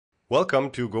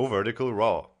Welcome to Go Vertical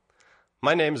Raw.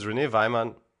 My name is René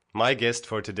Weimann. My guest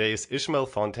for today is Ishmael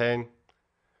Fontaine.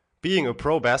 Being a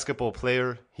pro basketball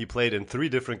player, he played in 3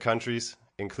 different countries,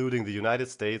 including the United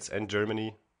States and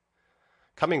Germany.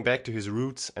 Coming back to his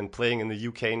roots and playing in the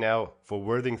UK now for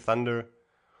Worthing Thunder,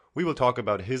 we will talk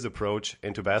about his approach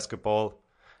into basketball,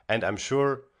 and I'm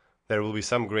sure there will be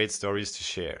some great stories to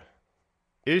share.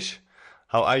 Ish,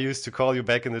 how I used to call you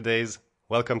back in the days,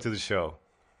 welcome to the show.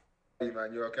 Hey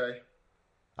man, you okay?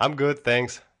 I'm good,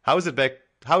 thanks. How is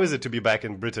it to be back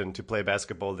in Britain to play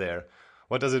basketball there?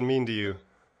 What does it mean to you?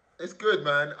 It's good,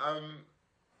 man.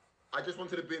 I just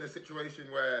wanted to be in a situation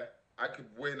where I could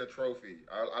win a trophy.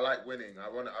 I like winning. I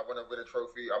want to win a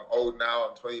trophy. I'm old now.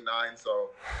 I'm 29, so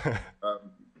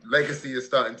legacy is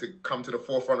starting to come to the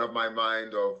forefront of my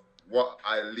mind of what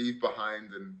I leave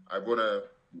behind, and I want to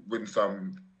win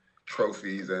some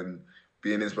trophies and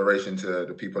be an inspiration to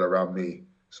the people around me.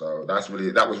 So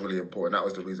that was really important. That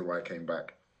was the reason why I came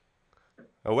back.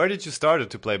 Where did you start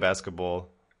to play basketball?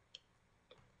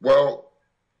 Well,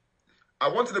 I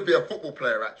wanted to be a football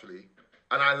player actually,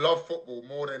 and I love football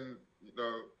more than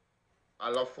I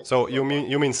love football. So you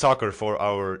mean soccer for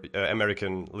our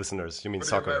American listeners? You mean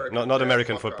soccer, not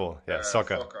American soccer. Football? Yeah,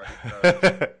 soccer.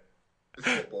 It's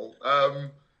football.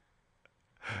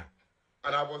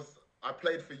 And I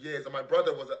played for years, and my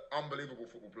brother was an unbelievable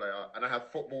football player, and I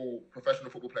have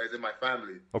professional football players in my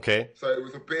family. Okay. So it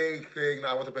was a big thing that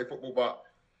I wanted to play football, but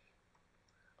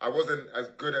I wasn't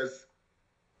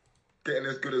getting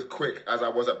as good as quick as I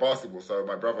was at basketball. So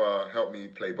my brother helped me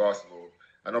play basketball,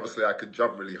 and obviously I could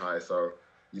jump really high. So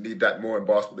you need that more in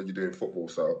basketball than you do in football.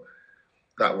 So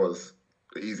that was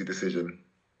the easy decision.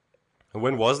 And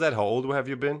when was that? How old have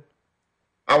you been?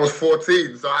 I was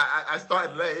 14, so I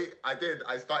started late. I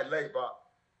started late, but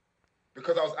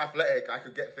because I was athletic, I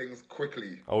could get things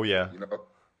quickly. Oh, yeah.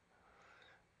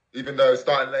 Even though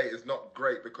starting late is not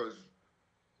great because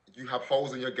you have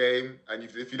holes in your game, and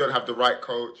if you don't have the right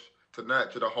coach to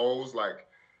nurture the holes, like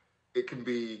it can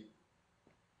be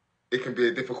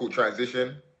a difficult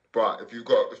transition. But if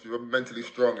you're mentally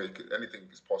strong, anything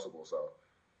is possible. So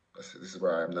this is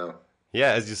where I am now.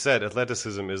 Yeah, as you said,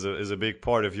 athleticism is a big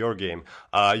part of your game.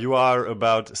 You are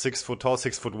about 6 foot tall,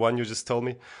 6'1", you just told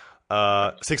me.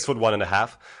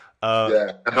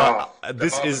 6'1.5".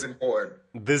 This is important.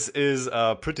 This is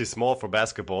pretty small for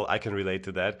basketball. I can relate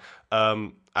to that.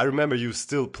 I remember you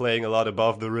still playing a lot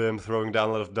above the rim, throwing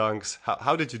down a lot of dunks.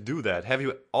 How did you do that? Have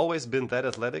you always been that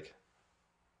athletic?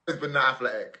 I've always been that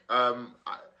athletic. I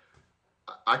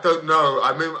don't know.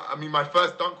 I mean, my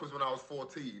first dunk was when I was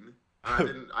 14.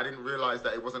 And I didn't realize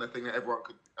that it wasn't a thing that everyone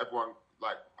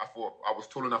like. I thought I was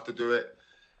tall enough to do it.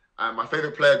 And my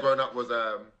favorite player growing up was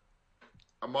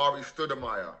Amari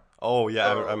Stoudemire. Oh yeah,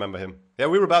 I remember him. Yeah,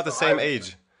 we were about the same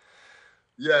age.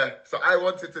 Yeah, so I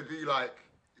wanted to be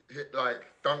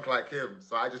dunk like him.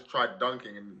 So I just tried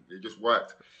dunking, and it just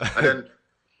worked. And then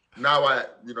now I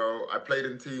played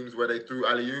in teams where they threw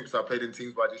alley-oops. I played in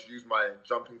teams where I just used my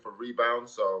jumping for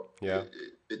rebounds. So yeah,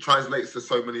 it translates to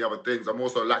so many other things. I'm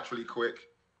also laterally quick,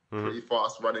 pretty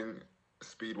fast running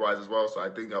speed-wise as well. So I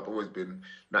think I've always been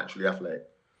naturally athletic.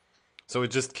 So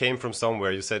it just came from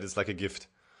somewhere. You said it's like a gift.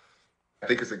 I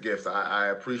think it's a gift. I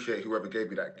appreciate whoever gave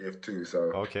me that gift too.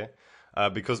 So okay,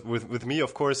 because with me,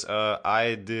 of course,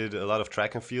 I did a lot of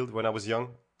track and field when I was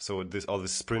young. So all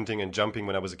this sprinting and jumping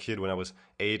when I was a kid, when I was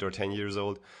 8 or 10 years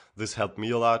old, this helped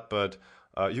me a lot. But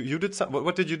you did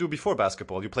what did you do before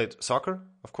basketball? You played soccer,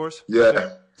 of course.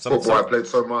 Yeah, football. I played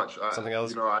so much. Something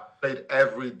else? I played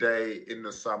every day in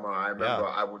the summer. I remember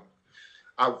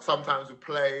I sometimes would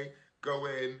play, go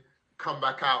in, come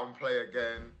back out and play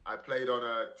again. I played on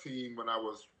a team when I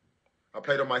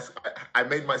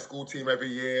made my school team every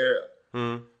year.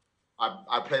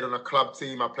 I played on a club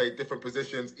team. I played different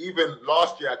positions. Even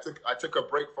last year, I took a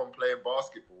break from playing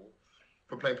basketball,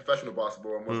 from playing professional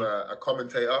basketball, and was a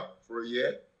commentator for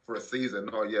a season,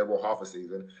 half a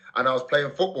season. And I was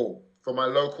playing football for my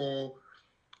local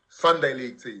Sunday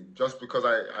league team, just because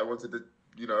I wanted to,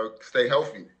 stay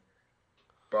healthy.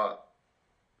 But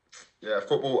yeah,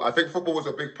 football. I think football was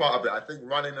a big part of it. I think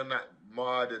running in that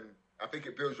mud, and I think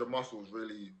it builds your muscles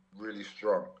really, really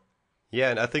strong. Yeah,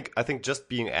 and I think just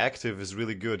being active is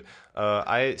really good.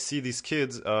 I see these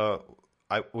kids.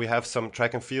 We have some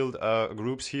track and field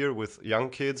groups here with young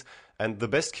kids, and the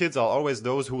best kids are always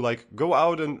those who go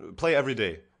out and play every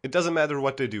day. It doesn't matter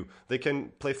what they do. They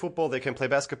can play football, they can play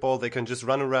basketball, they can just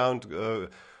run around,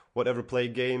 whatever, play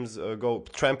games, go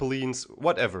trampolines,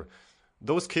 whatever.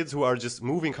 those kids who are just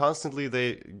moving constantly,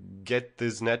 they get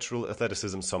this natural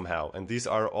athleticism somehow. And these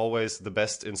are always the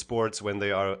best in sports when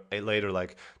they are later,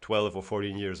 like 12 or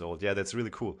 14 years old. Yeah, that's really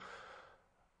cool.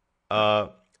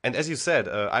 And as you said,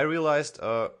 I realized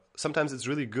sometimes it's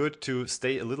really good to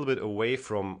stay a little bit away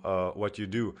from what you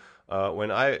do.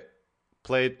 When I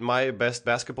played my best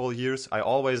basketball years, I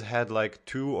always had like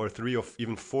 2 or 3 or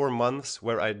even 4 months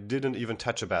where I didn't even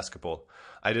touch a basketball.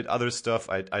 I did other stuff.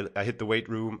 I hit the weight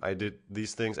room. I did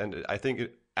these things, and I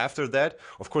think after that,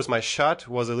 of course, my shot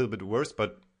was a little bit worse.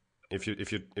 But if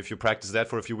you practice that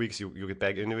for a few weeks, you get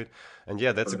back into it. And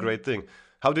yeah, that's a great thing.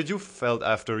 How did you felt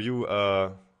after you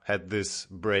had this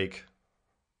break?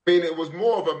 I mean, it was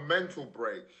more of a mental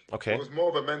break. Okay. It was more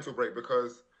of a mental break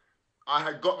because I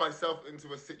had got myself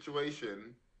into a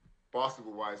situation,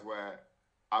 basketball-wise, where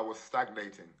I was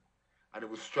stagnating. And it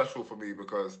was stressful for me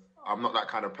because I'm not that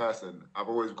kind of person. I've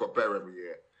always got better every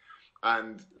year.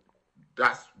 And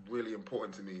that's really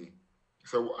important to me.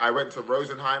 So I went to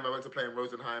Rosenheim. I went to play in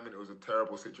Rosenheim, and it was a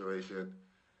terrible situation.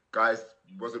 Guys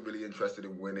wasn't really interested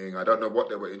in winning. I don't know what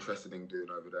they were interested in doing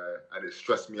over there. And it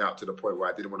stressed me out to the point where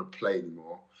I didn't want to play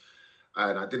anymore.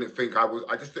 And I didn't think I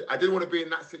didn't want to be in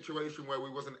that situation where we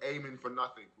wasn't aiming for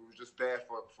nothing. We was just there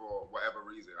for whatever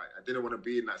reason. I didn't want to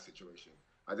be in that situation.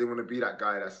 I didn't want to be that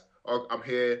guy that's, oh, I'm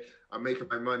here, I'm making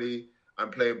my money,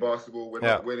 I'm playing basketball, we're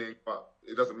not winning, but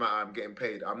it doesn't matter, I'm getting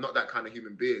paid. I'm not that kind of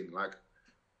human being. Like,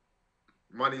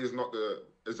 money is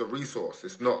a resource.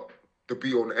 It's not the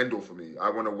be all and end all for me. I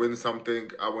want to win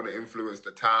something. I want to influence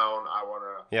the town. I want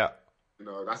to, you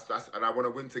know, that's, and I want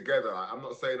to win together. I'm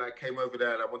not saying I came over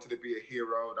there and I wanted to be a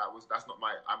hero. That's not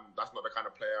the kind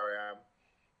of player I am.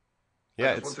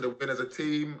 Yeah, I just wanted to win as a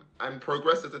team and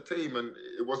progress as a team, and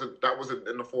that wasn't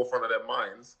in the forefront of their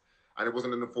minds, and it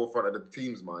wasn't in the forefront of the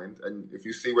team's mind. And if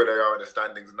you see where they are in the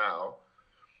standings now,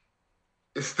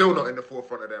 it's still not in the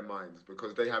forefront of their minds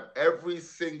because they have every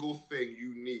single thing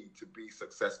you need to be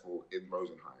successful in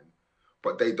Rosenheim,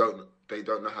 but they don't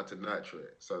know how to nurture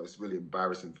it. So it's really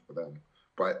embarrassing for them.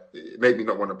 But it made me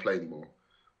not want to play anymore.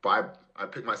 But I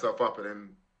picked myself up, and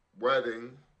then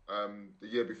Worthing, the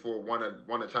year before, won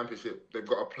a championship. They've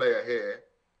got a player here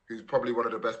who's probably one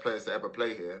of the best players to ever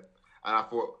play here. And I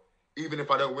thought, even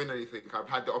if I don't win anything, I've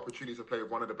had the opportunity to play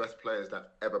with one of the best players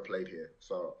that ever played here.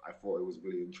 So I thought it was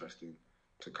really interesting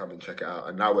to come and check it out.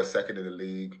 And now we're second in the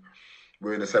league.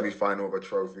 We're in the semi-final of a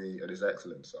trophy, and it's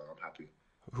excellent. So I'm happy.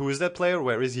 Who is that player?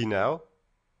 Where is he now?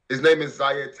 His name is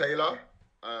Zaire Taylor.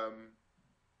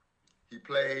 He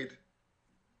played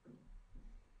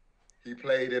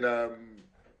in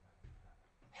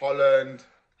Holland.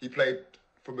 He played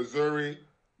for Missouri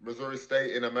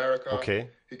State in America. Okay.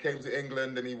 He came to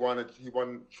England and he won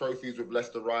trophies with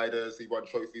Leicester Riders. He won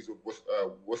trophies with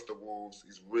Worcester Wolves.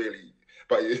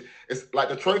 But it's like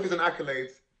the trophies and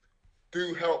accolades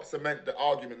do help cement the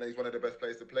argument that he's one of the best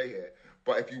players to play here.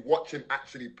 But if you watch him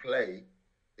actually play,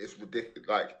 it's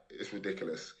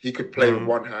ridiculous. He could play with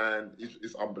one hand.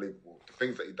 It's unbelievable. The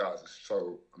things that he does is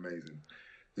so amazing.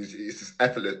 It's just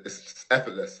effortless. It's just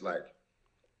effortless. Like,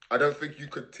 I don't think you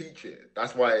could teach it.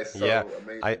 That's why it's so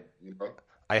amazing. You know?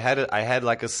 I had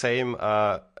like a same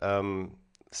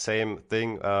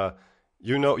thing.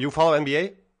 You follow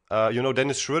NBA? You know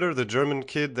Dennis Schroeder, the German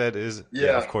kid that is...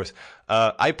 Yeah, of course.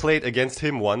 I played against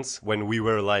him once when we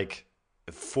were like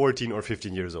 14 or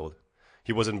 15 years old.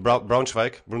 He was in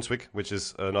Brunswick, which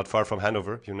is not far from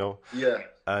Hanover, you know. Yeah.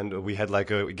 And we had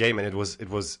like a game, and it was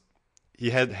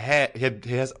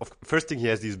first thing, he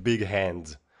has these big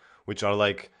hands, which are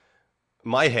like,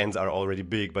 my hands are already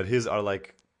big, but his are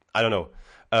like, I don't know,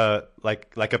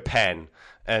 like a pan.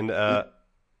 And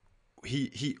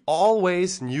he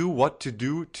always knew what to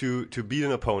do to beat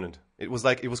an opponent. It was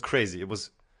crazy.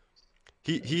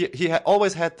 He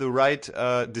always had the right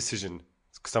decision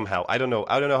somehow. I don't know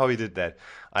how he did that.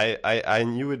 I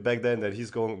knew it back then that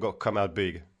he's going to come out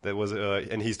big. That was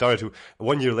and he started to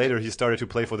 1 year later he started to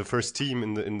play for the first team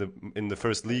in the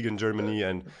first league in Germany,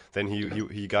 and then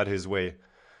he got his way.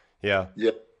 Yeah.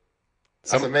 Yeah.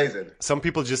 That's amazing. Some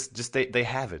people just they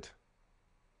have it.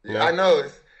 Yeah, know? I know.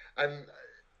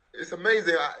 It's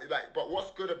amazing. But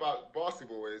what's good about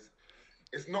basketball is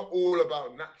it's not all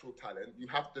about natural talent. You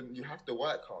have to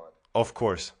work hard. Of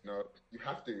course. No, you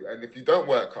have to. And if you don't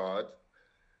work hard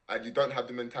and you don't have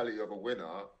the mentality of a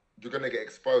winner, you're going to get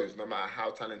exposed no matter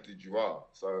how talented you are.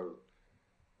 So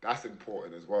that's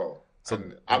important as well. So,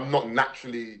 and I'm not a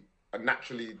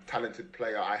naturally talented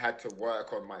player. I had to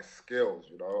work on my skills,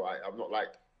 you know. I'm not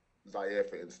like Zaire,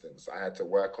 for instance. I had to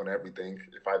work on everything.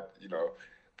 If I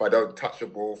don't touch a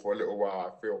ball for a little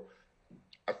while,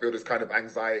 I feel this kind of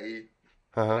anxiety.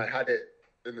 Uh-huh. I had it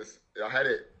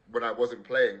when I wasn't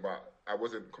playing, but I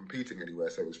wasn't competing anywhere,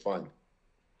 so it was fine.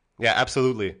 Yeah,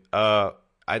 absolutely.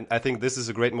 I think this is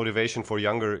a great motivation for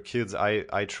younger kids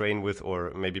I train with,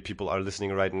 or maybe people are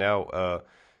listening right now.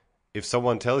 If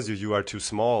someone tells you you are too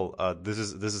small, this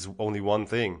is only one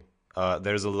thing.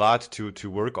 There's a lot to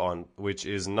work on, which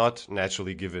is not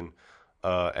naturally given,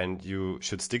 and you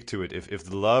should stick to it. If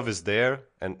the love is there,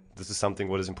 and this is something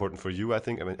what is important for you, I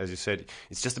think. I mean, as you said,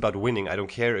 it's just about winning. I don't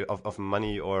care of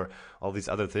money or all these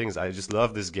other things. I just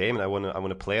love this game, and I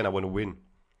wanna play, and I wanna win.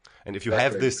 And if you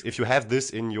have this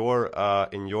in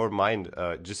your mind,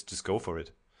 just go for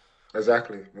it.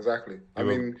 Exactly. I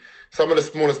mean, some of the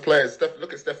smallest players.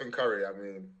 Look at Stephen Curry. I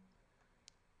mean,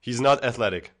 he's not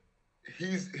athletic.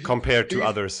 Compared to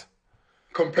others.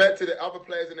 Compared to the other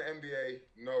players in the NBA,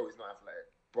 no, he's not athletic.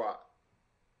 But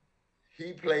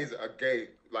he plays a game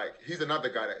like he's another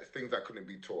guy that things that couldn't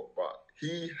be taught. But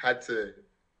he had to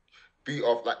beat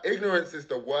off. Like ignorance is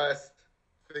the worst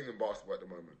thing in basketball at the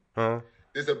moment. Huh?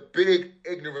 There's a big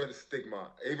ignorance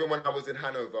stigma. Even when I was in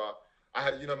Hanover, I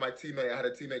had, I had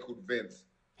a teammate called Vince.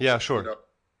 Yeah, sure.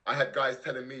 I had guys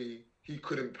telling me he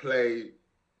couldn't play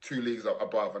 2 leagues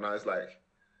above. And I was like,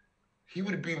 he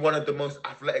would be one of the most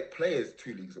athletic players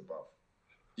 2 leagues above.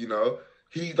 He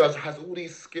has all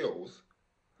these skills,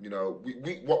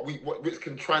 which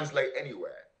can translate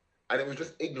anywhere. And it was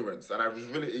just ignorance. And it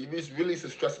really used to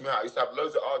stress me out. I used to have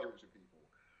loads of arguments with people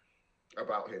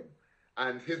about him.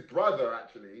 And his brother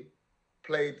actually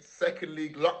played second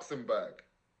league Luxembourg.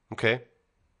 Okay.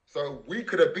 So we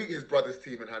could have beat his brother's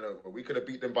team in Hanover. We could have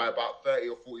beat them by about 30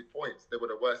 or 40 points. They were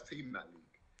the worst team in that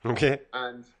league. Okay.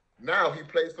 And now he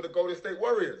plays for the Golden State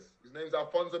Warriors. His name's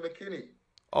Alfonso McKinney.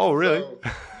 Oh, really? So,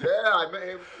 yeah, I met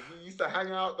him. We used to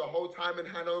hang out the whole time in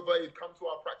Hanover. He'd come to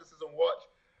our practices and watch.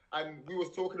 And we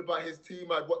was talking about his team.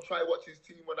 I'd try to watch his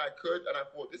team when I could. And I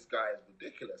thought, this guy is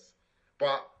ridiculous.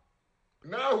 But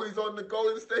now he's on the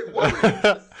Golden State Warriors.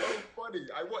 It's so funny.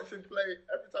 I watch him play.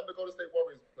 Every time the Golden State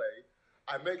Warriors play,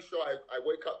 I make sure I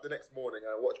wake up the next morning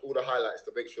and I watch all the highlights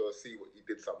to make sure I see what he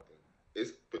did something.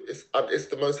 It's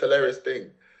the most hilarious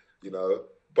thing,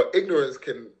 But ignorance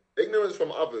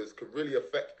from others can really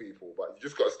affect people. But you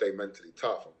just got to stay mentally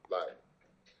tough. Like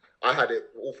I had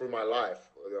it all through my life.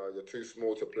 You're too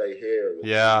small to play here.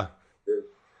 Yeah.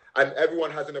 And everyone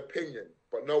has an opinion.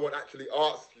 But no one actually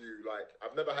asks you, like,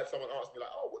 I've never had someone ask me,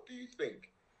 like, oh, what do you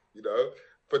think?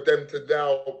 For them to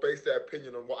now base their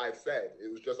opinion on what I've said.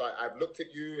 It was just like, I've looked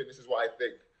at you and this is what I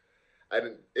think.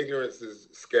 And ignorance is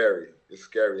scary. It's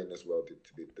scary in this world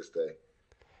to be this day.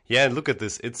 Yeah, and look at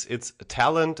this. It's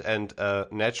talent and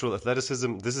natural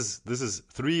athleticism. This is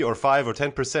 3 or 5 or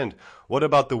 10%. What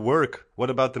about the work? What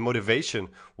about the motivation?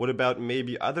 What about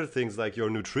maybe other things like your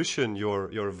nutrition,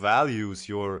 your values,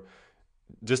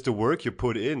 just the work you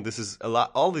put in? This is a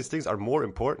lot. All these things are more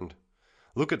important.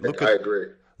 I agree.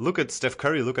 Look at Steph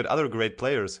Curry. Look at other great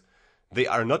players. They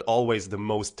are not always the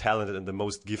most talented and the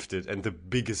most gifted and the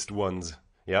biggest ones.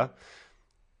 Yeah,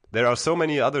 there are so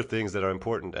many other things that are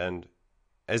important. And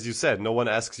as you said, no one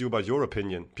asks you about your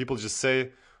opinion. People just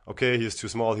say, "Okay, he's too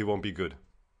small. He won't be good."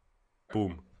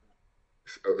 Boom.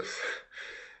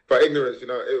 But ignorance,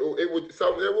 it would.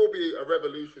 So there will be a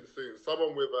revolution soon.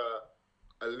 Someone with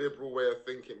a liberal way of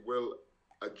thinking will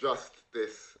adjust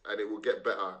this and it will get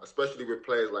better, especially with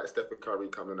players like Stephen Curry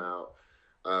coming out,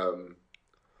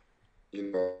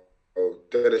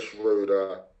 Dennis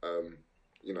Schroeder,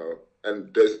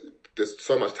 and there's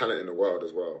so much talent in the world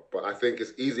as well. But I think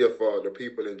it's easier for the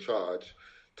people in charge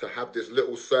to have this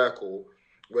little circle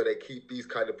where they keep these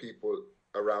kind of people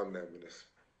around them. And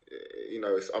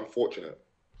it's unfortunate.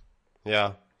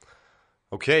 Yeah.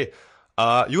 Okay.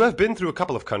 You have been through a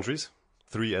couple of countries.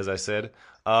 3, as I said.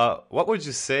 What would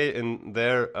you say in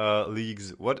their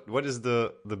leagues? What is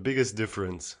the biggest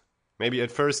difference? Maybe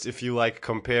at first, if you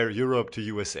compare Europe to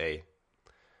USA,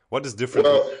 what is different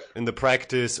in the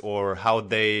practice or how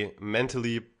they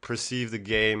mentally perceive the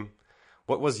game?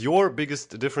 What was your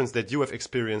biggest difference that you have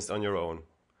experienced on your own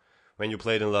when you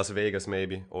played in Las Vegas,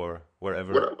 maybe, or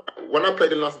wherever? When I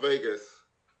played in Las Vegas,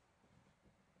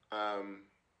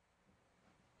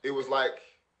 it was like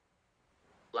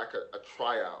a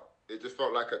tryout. It just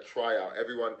felt like a tryout.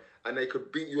 Everyone, and they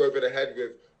could beat you over the head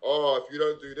with, oh, if you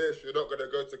don't do this, you're not going to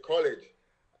go to college.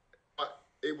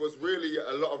 It was really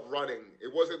a lot of running.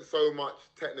 It wasn't so much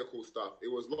technical stuff. It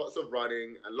was lots of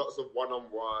running and lots of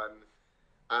one-on-one.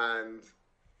 And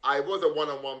I was a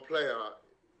one-on-one player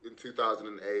in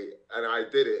 2008, and I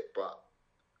did it, but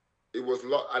it was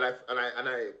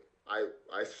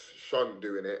I shone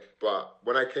doing it. But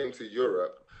when I came to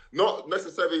Europe, not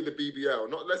necessarily the BBL,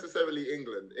 not necessarily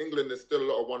England. England, there's still a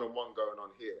lot of one-on-one going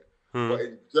on here. But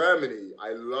in Germany,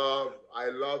 I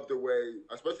love the way,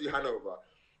 especially Hanover.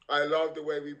 I love the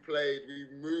way we played. We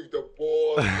moved the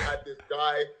ball. We had this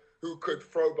guy who could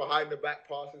throw behind the back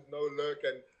passes, no look,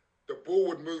 and the ball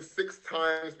would move 6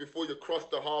 times before you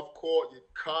crossed the half court.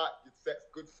 You'd cut. You'd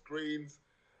set good screens.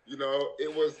 You know,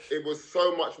 it was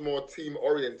so much more team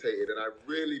orientated, and I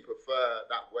really prefer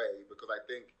that way because I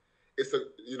think it's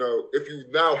if you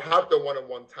now have the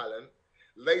one-on-one talent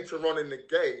later on in the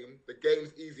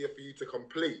game's easier for you to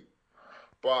complete.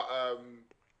 But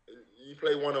you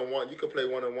play one-on-one, you can play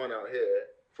one-on-one out here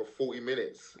for 40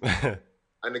 minutes,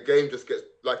 and the game just gets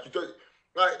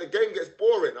the game gets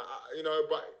boring.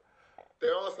 But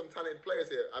there are some talented players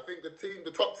here. I think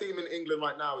the top team in England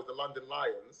right now is the London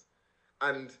Lions.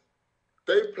 And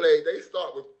they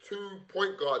start with 2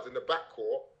 point guards in the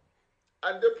backcourt,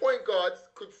 and the point guards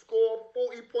could score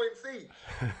 40 points each.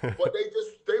 But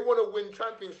they want to win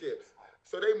championships.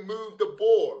 So they move the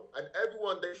ball, and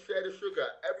they share the sugar.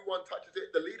 Everyone touches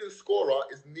it. The leading scorer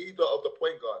is neither of the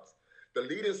point guards. The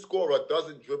leading scorer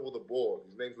doesn't dribble the ball.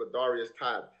 His name's Ladarius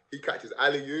Tab. He catches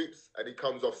alley-oops, and he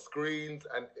comes off screens,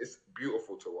 and it's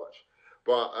beautiful to watch.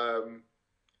 But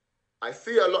I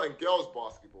see a lot in girls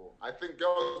basketball. I think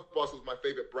girls basketball is my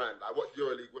favorite brand. I watch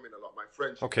EuroLeague Women a lot. My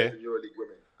friend, she plays in EuroLeague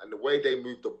Women. And the way they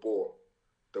move the ball,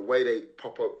 the way they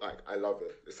pop up, I love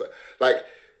it.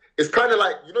 It's kind of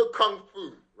like, Kung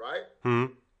Fu, right?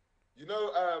 Mm-hmm. You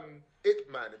know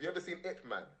Ip Man. Have you ever seen Ip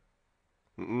Man?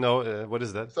 No, what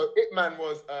is that? So Ip Man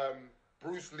was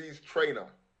Bruce Lee's trainer.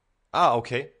 Ah,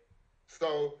 okay.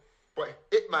 So, but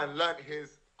Ip Man learned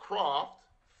his craft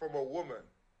from a woman.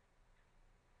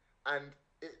 And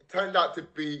it turned out to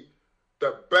be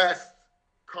the best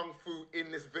kung fu in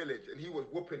this village, and he was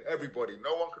whooping everybody.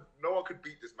 No one could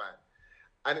beat this man.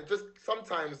 And it just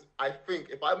sometimes I think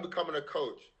if I'm becoming a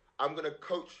coach, I'm gonna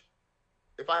coach.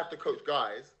 If I have to coach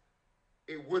guys,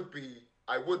 I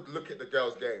would look at the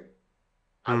girls' game.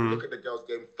 I would look at the girls'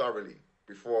 game thoroughly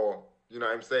before, you know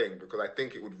what I'm saying, because I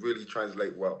think it would really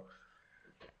translate well.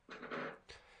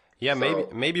 Yeah,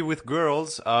 maybe with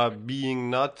girls being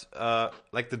not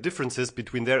like the differences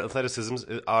between their athleticisms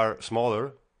are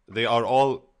smaller. They are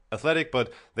all athletic,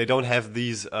 but they don't have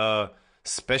these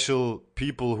special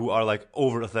people who are like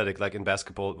over athletic, like in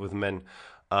basketball with men.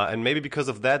 And maybe because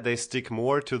of that, they stick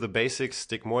more to the basics,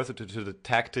 stick more to the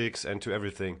tactics and to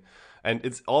everything. And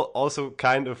it's also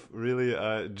kind of really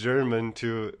German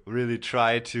to really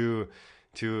try to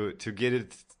get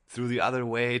it through the other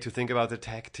way, to think about the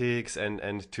tactics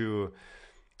and to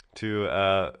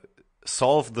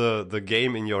solve the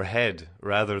game in your head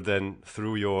rather than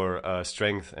through your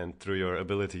strength and through your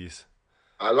abilities.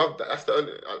 I love that.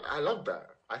 I love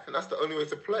that. I think that's the only way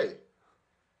to play.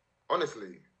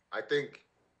 Honestly, I think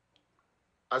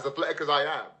as athletic as I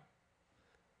am,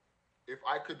 if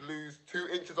I could lose 2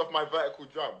 inches off my vertical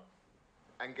jump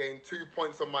and gain 2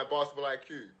 points on my basketball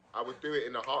IQ, I would do it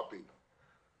in a heartbeat.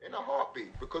 In a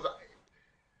heartbeat, because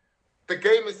the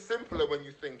game is simpler when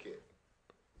you think it.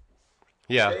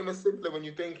 Yeah. The game is simpler when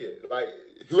you think it. Like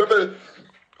whoever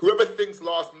thinks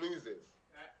last loses.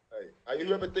 Hey,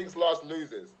 whoever thinks last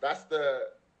loses. That's the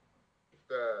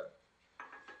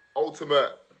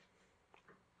ultimate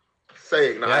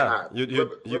saying that I have.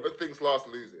 Whoever thinks last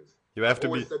loses. You have I've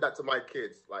always said that to my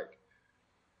kids. Like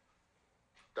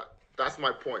that's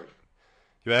my point.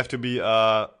 You have to be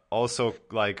also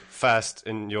like fast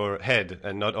in your head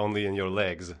and not only in your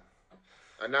legs.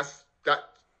 And that's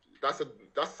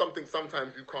something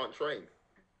sometimes you can't train.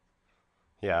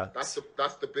 Yeah. That's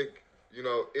the big,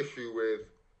 issue with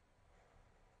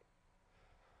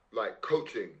like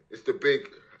coaching. It's the big,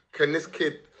 can this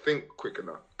kid think quick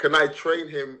enough? Can I train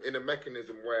him in a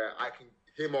mechanism where I can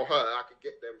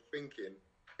get them thinking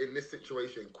in this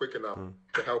situation quick enough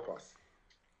to help us?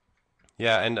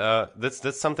 Yeah, and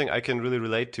that's something I can really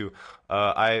relate to.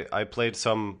 I played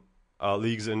some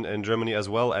leagues in Germany as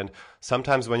well, and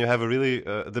sometimes when you have a really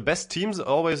the best teams are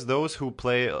always those who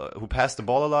pass the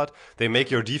ball a lot. They make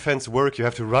your defense work. You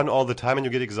have to run all the time, and you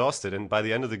get exhausted. And by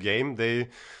the end of the game, they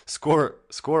score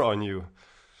on you.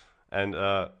 And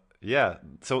yeah,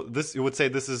 so this you would say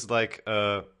this is like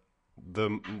the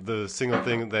single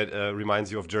thing that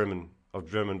reminds you of German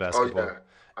basketball. Oh yeah.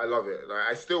 I love it. Like,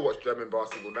 I still watch German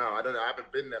basketball now. I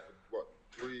haven't been there for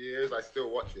 3 years. I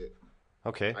still watch it.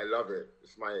 Okay. I love it.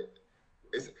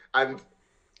 And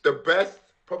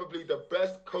probably the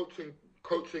best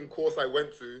coaching course I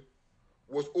went to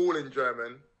was all in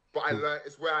German, but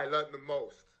it's where I learned the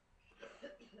most.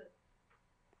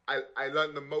 I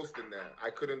learned the most in there. I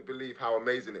couldn't believe how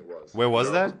amazing it was. Where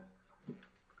was that?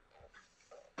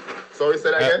 Sorry,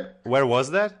 say that again? Where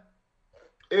was that?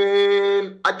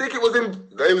 I think it was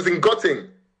in Göttingen.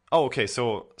 Oh, okay.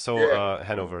 So Yeah,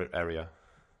 Hanover area.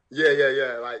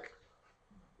 yeah. Like,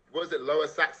 what was it, Lower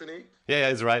Saxony? Yeah,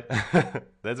 it's right.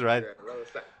 That's right.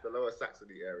 Yeah, the Lower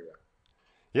Saxony area.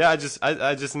 Yeah, I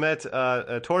just met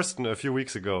Torsten a few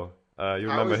weeks ago. You How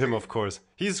remember is him, he? of course.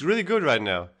 He's really good right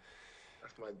now.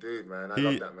 That's my dude, man. I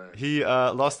love He that man. he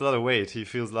lost a lot of weight. He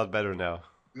feels a lot better now.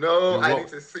 No, You I need won't.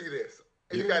 to see this.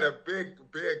 He You, had a big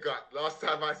beer gut last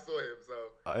time I saw him. So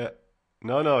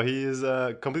no, he is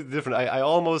completely different. I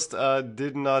almost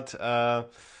did not.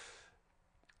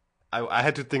 I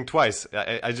had to think twice.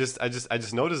 I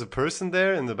just noticed a person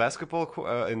there in the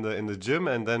basketball in the gym,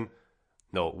 and then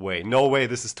no way,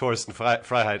 this is Thorsten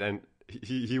Freiheit, and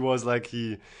he was like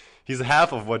he's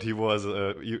half of what he was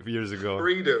years ago.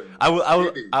 freedom,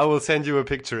 skinny. I will send you a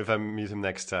picture if I meet him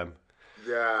next time.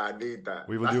 Yeah, I need that.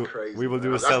 We will That's do crazy. we will Man. do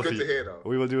a That's selfie. good to hear, though.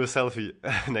 We will do a selfie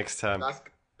next time.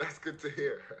 That's good to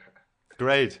hear.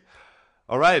 Great.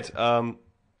 All right.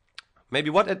 Maybe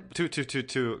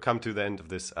to come to the end of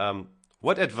this.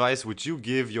 What advice would you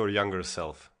give your younger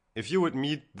self if you would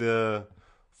meet the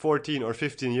 14 or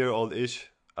 15-year-old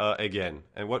Ish again?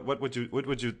 And what would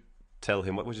you tell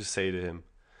him? What would you say to him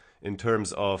in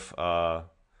terms of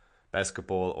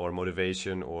basketball or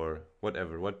motivation or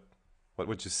whatever? What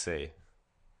would you say?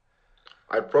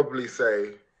 I'd probably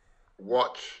say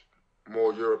watch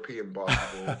more European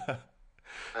basketball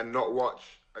and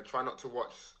try not to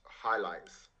watch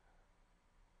highlights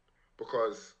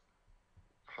because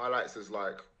highlights is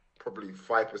like probably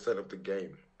 5% of the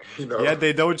game, you know? Yeah,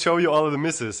 they don't show you all of the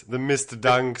misses, the missed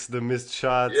dunks, the missed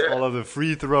shots, Yeah, all of the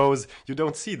free throws. You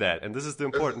don't see that, and this is the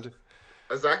important.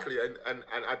 exactly. And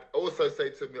I'd also say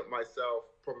to myself,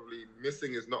 probably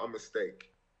missing is not a mistake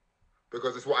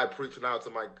because it's what I preach now to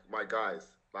my guys.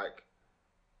 Like,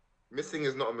 missing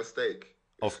is not a mistake.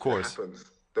 Of It course. happens.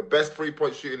 The best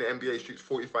 3-point shooter in the NBA shoots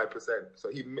 45%. So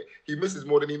he misses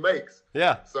more than he makes.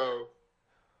 Yeah. So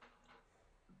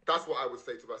that's what I would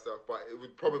say to myself. But it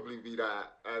would probably be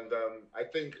that. And I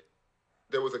think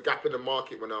there was a gap in the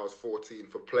market when I was 14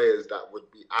 for players that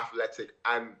would be athletic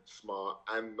and smart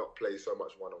and not play so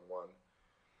much one-on-one.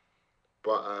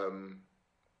 But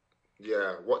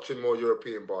yeah, watching more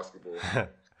European basketball.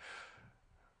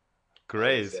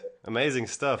 Great. Amazing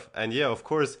stuff. And yeah, of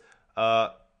course,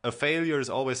 a failure is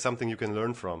always something you can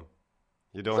learn from.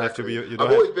 You don't have to be. You don't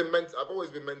I've always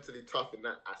been mentally tough in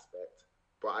that aspect,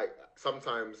 but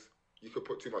sometimes you could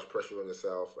put too much pressure on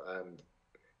yourself, and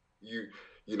you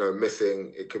know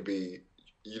missing. It could be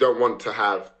you don't want to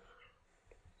have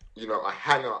a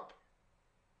hang up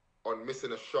on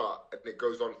missing a shot, and it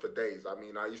goes on for days. I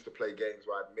mean, I used to play games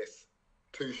where I'd miss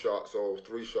 2 shots or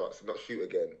 3 shots and not shoot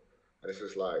again, and it's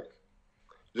just like.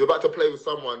 You're about to play with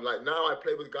someone, like now I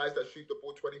play with guys that shoot the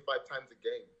ball 25 times a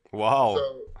game. Wow.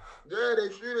 So, yeah, they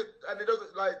shoot it, and it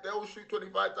doesn't, like, they'll shoot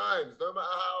 25 times, no matter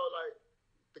how, like,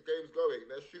 the game's going,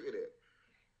 they're shooting it.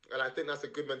 And I think that's a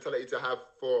good mentality to have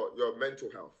for your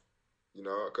mental health,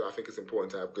 because I think it's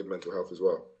important to have good mental health as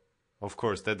well. Of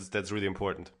course, that's really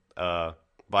important.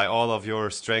 By all of your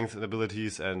strength and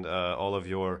abilities and all of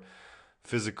your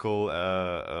physical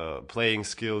playing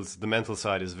skills, the mental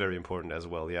side is very important as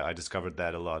well. Yeah, I discovered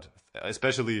that a lot,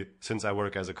 especially since I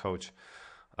work as a coach.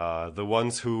 The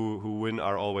ones who win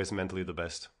are always mentally the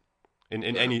best in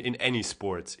any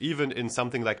sports, even in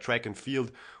something like track and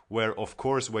field, where of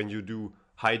course when you do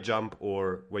high jump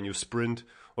or when you sprint,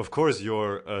 of course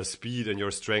your speed and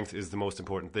your strength is the most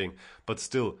important thing. But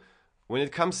still, when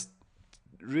it comes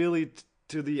really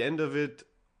to the end of it,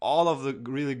 all of the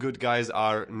really good guys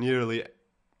are nearly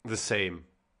the same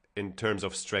in terms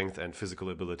of strength and physical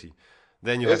ability.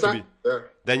 Then you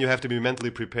have to be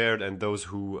mentally prepared, and those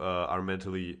who are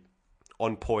mentally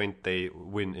on point, they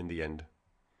win in the end.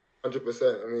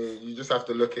 100%. I mean, you just have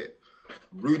to look at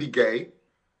Rudy Gay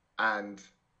and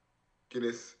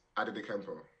Guinness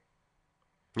Adedekempo.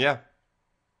 Yeah.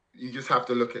 You just have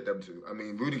to look at them two. I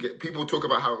mean, Rudy Gay, people talk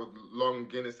about how long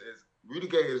Guinness is. Rudy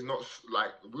Gay is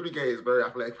a very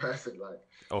athletic person, like.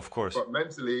 Of course. But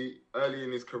mentally, early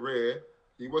in his career,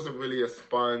 he wasn't really a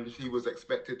sponge. He was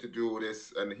expected to do all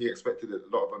this, and he expected a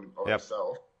lot of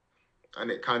himself.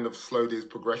 And it kind of slowed his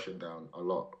progression down a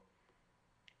lot.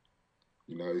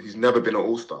 He's never been an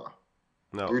all-star.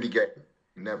 No. Rudy Gay,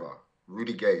 never.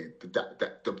 Rudy Gay,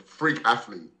 the freak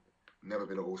athlete, never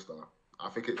been an all-star. I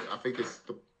think it's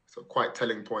a quite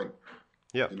telling point.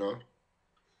 Yeah.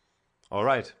 All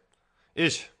right.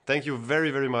 Ish, thank you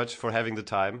very, very much for having the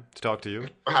time to talk to you.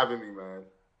 For having me, man.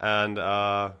 And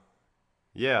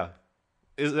yeah,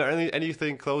 is there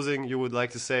anything closing you would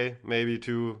like to say, maybe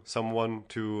to someone,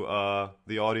 to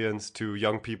the audience, to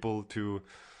young people, to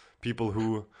people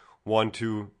who want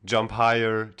to jump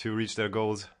higher to reach their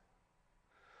goals?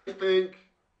 I think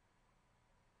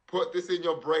put this in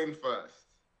your brain first.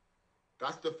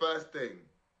 That's the first thing.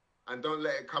 And don't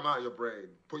let it come out of your brain.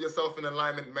 Put yourself in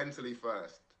alignment mentally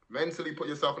first. Mentally put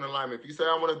yourself in alignment. If you say,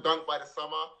 I want to dunk by the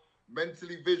summer,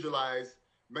 mentally visualize,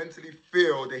 mentally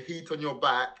feel the heat on your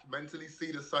back, mentally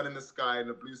see the sun in the sky and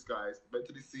the blue skies,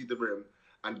 mentally see the rim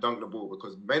and dunk the ball.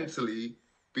 Because mentally,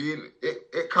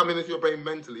 it coming into your brain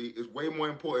mentally is way more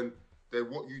important than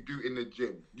what you do in the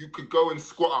gym. You could go and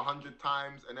squat 100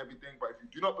 times and everything, but if you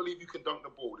do not believe you can dunk the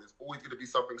ball, there's always going to be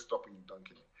something stopping you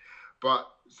dunking it. But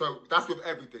so that's with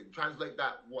everything. Translate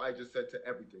that, what I just said, to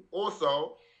everything.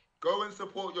 Also, go and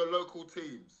support your local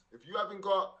teams. If you're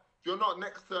not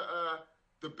next to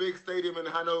the big stadium in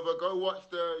Hanover, go watch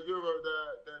the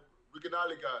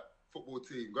Regionalliga football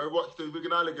team. Go watch the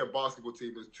Regionalliga basketball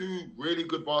team. There's two really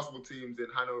good basketball teams in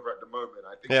Hanover at the moment.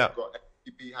 I think you've got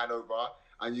FCB Hanover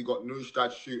and you've got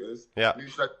Neustadt Shooters. Yeah.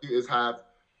 Neustadt Shooters have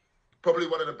probably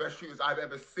one of the best shooters I've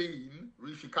ever seen.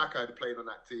 Rishi Kaka had played on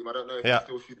that team. I don't know if he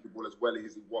still shoots the ball as well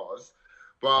as he was.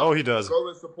 But he does. Go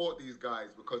and support these guys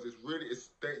because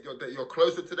you're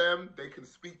closer to them. They can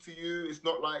speak to you. It's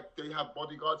not like they have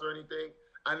bodyguards or anything.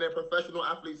 And they're professional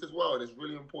athletes as well. And it's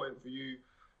really important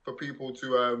for people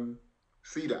to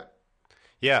see that.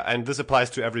 Yeah, and this applies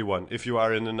to everyone. If you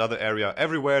are in another area,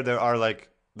 everywhere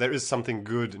there is something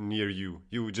good near you.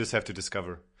 You just have to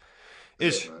discover.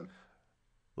 Ish.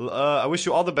 I wish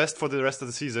you all the best for the rest of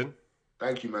the season.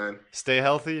 Thank you, man. Stay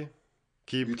healthy.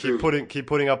 Keep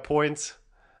putting up points.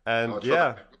 And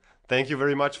thank you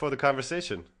very much for the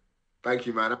conversation. Thank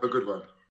you, man. Have a good one.